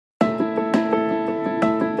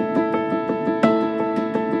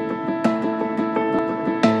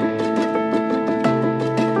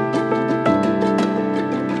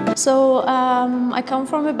I come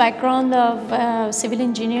from a background of civil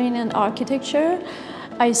engineering and architecture.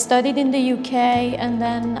 I studied in the UK and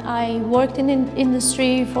then I worked in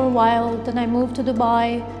industry for a while. Then I moved to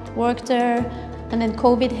Dubai, worked there, and then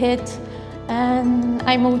COVID hit. And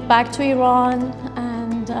I moved back to Iran.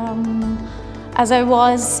 And as I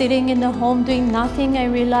was sitting in the home doing nothing, I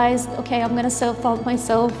realized, okay, I'm gonna self-taught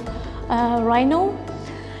myself Rhino.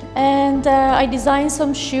 And I designed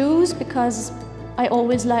some shoes because I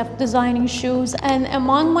always loved designing shoes. And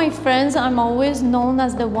among my friends, I'm always known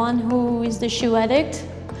as the one who is the shoe addict.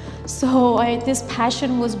 So this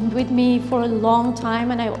passion was with me for a long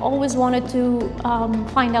time, and I always wanted to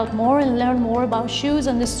find out more and learn more about shoes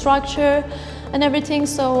and the structure and everything.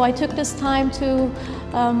 So I took this time to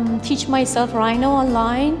teach myself Rhino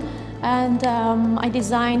online, and I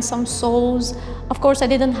designed some soles. Of course, I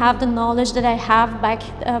didn't have the knowledge that I have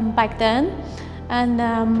back then.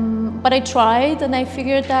 But I tried and I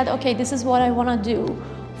figured that, okay, this is what I want to do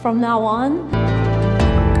from now on.